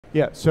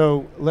Yeah,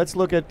 so let's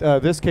look at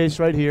this case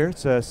right here.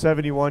 It's a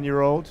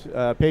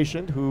 71-year-old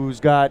patient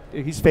he's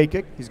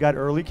phakic. He's got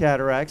early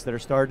cataracts that are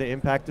starting to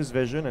impact his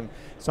vision, and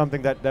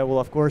something that will,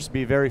 of course,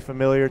 be very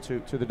familiar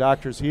to the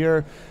doctors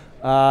here.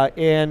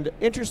 And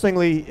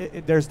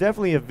interestingly, there's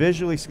definitely a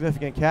visually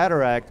significant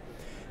cataract,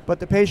 but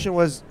the patient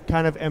was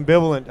kind of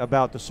ambivalent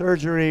about the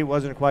surgery,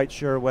 wasn't quite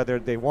sure whether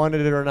they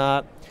wanted it or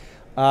not.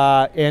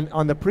 And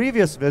on the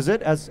previous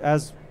visit,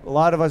 as a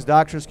lot of us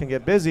doctors can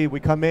get busy, we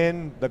come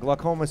in, the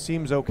glaucoma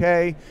seems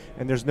okay,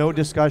 and there's no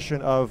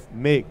discussion of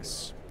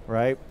MIGS,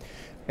 right?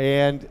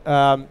 And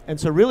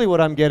so really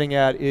what I'm getting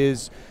at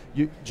is,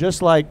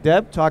 just like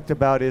Deb talked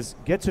about, is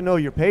get to know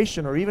your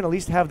patient, or even at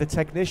least have the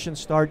technician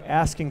start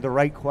asking the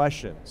right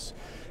questions.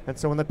 And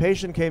so when the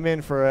patient came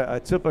in for a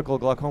typical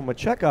glaucoma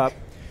checkup,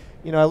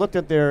 I looked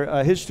at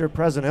their history of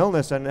present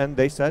illness, and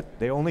they said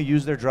they only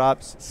use their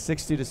drops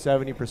 60 to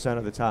 70%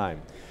 of the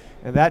time.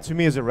 And that to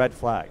me is a red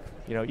flag.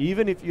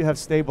 Even if you have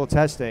stable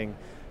testing,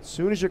 as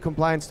soon as your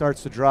compliance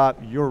starts to drop,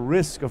 your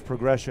risk of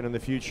progression in the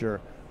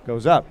future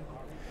goes up.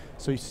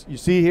 So you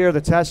see here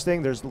the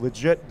testing, there's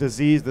legit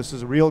disease, this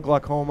is real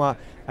glaucoma.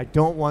 I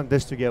don't want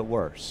this to get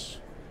worse,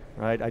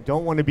 right? I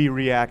don't want to be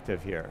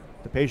reactive here.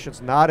 The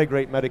patient's not a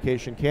great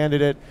medication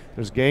candidate.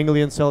 There's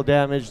ganglion cell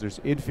damage,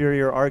 there's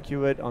inferior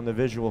arcuate on the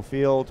visual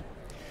field.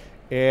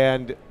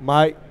 And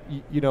my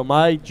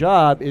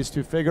job is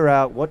to figure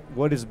out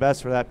what is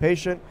best for that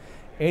patient.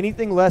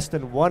 Anything less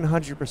than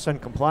 100%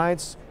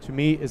 compliance, to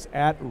me, is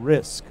at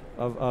risk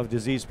of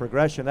disease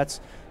progression. That's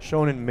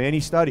shown in many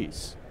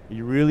studies.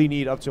 You really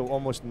need up to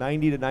almost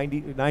 99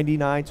 to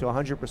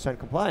 100%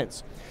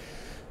 compliance.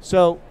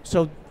 So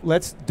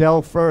let's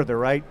delve further,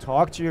 right?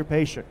 Talk to your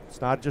patient.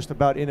 It's not just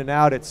about in and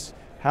out, it's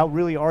how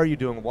really are you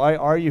doing? Why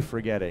are you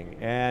forgetting?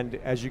 And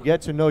as you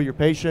get to know your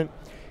patient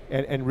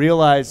and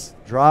realize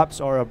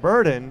drops are a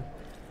burden,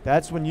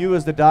 that's when you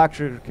as the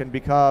doctor can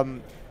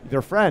become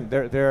their friend,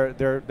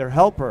 their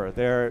helper,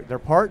 their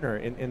partner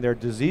in their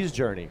disease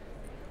journey.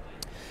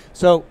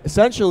 So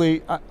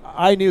essentially,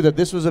 I knew that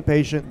this was a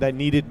patient that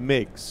needed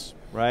MIGS,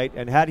 right?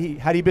 And had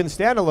he been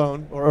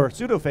standalone or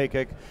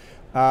pseudophakic,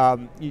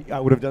 I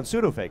would have done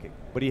pseudophakic,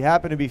 but he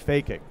happened to be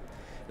phakic.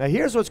 Now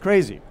here's what's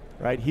crazy,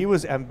 right? He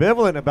was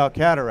ambivalent about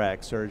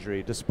cataract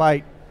surgery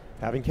despite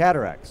having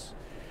cataracts.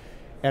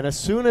 And as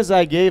soon as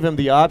I gave him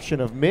the option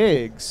of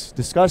MIGS,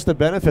 discussed the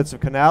benefits of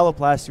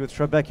canaloplasty with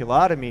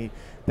trabeculotomy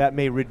that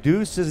may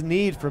reduce his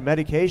need for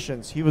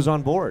medications, he was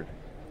on board.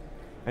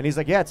 And he's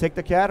like, yeah, take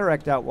the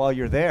cataract out while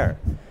you're there.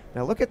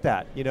 Now look at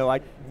that.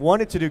 I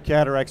wanted to do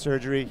cataract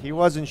surgery. He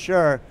wasn't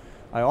sure.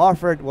 I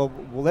offered, well,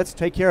 let's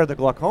take care of the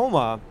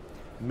glaucoma,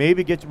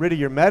 maybe get rid of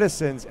your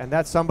medicines, and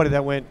that's somebody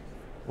that went,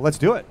 well, let's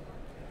do it.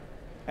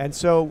 And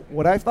so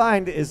what I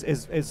find is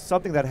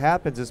something that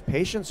happens is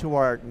patients who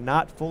are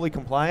not fully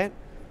compliant,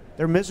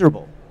 they're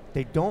miserable.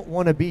 They don't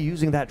want to be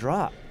using that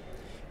drop.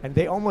 And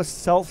they almost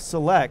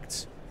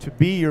self-select to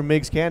be your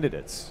MIGS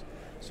candidates.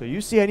 So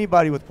you see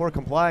anybody with poor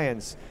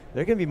compliance,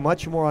 they're going to be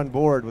much more on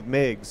board with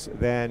MIGS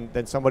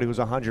than somebody who's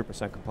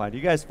 100% compliant. Do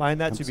you guys find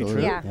that to be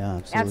true?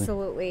 Yeah,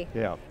 absolutely.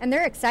 Yeah. And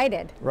they're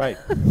excited. Right.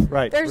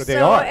 They're they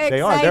so are. excited.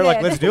 They are. They're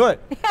like, let's do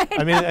it.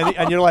 I mean,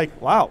 and you're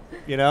like, wow,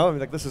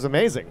 this is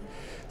amazing.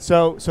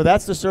 So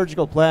that's the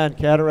surgical plan: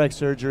 cataract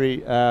surgery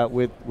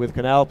with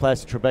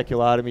canaloplasty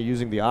trabeculotomy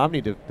using the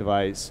OMNI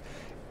device,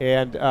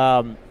 and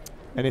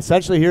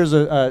essentially here's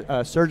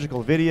a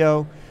surgical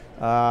video.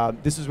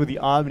 This is with the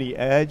OMNI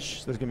Edge.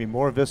 So there's going to be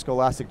more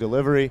viscoelastic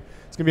delivery.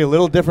 It's going to be a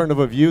little different of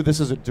a view.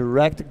 This is a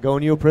direct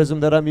gonio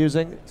prism that I'm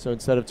using, so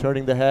instead of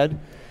turning the head.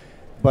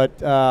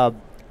 But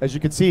as you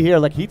can see here,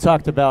 like he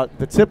talked about,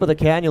 the tip of the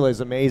cannula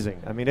is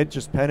amazing. I mean, it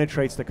just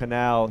penetrates the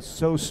canal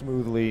so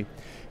smoothly.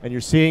 And you're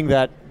seeing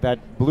that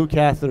blue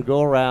catheter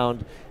go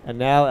around, and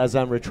now as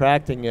I'm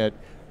retracting it,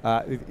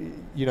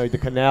 the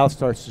canal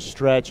starts to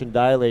stretch and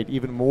dilate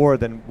even more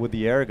than with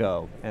the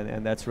ergo,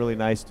 and that's really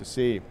nice to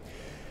see.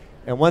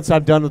 And once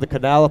I'm done with the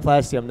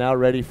canaloplasty, I'm now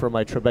ready for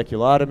my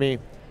trabeculotomy,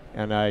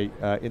 and I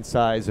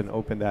incise and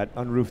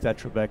unroof that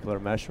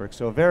trabecular meshwork.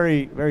 So a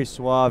very, very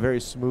suave,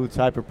 very smooth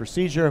type of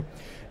procedure.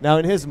 Now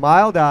in his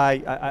mild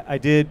eye, I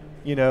did,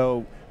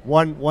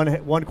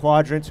 one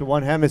quadrant to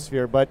one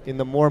hemisphere, but in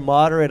the more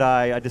moderate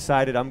eye, I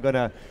decided I'm going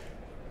to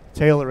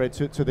tailor it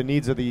to the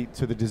needs of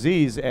the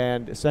disease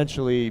and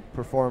essentially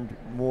performed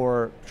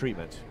more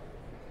treatment.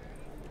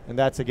 And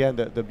that's, again,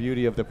 the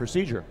beauty of the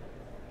procedure.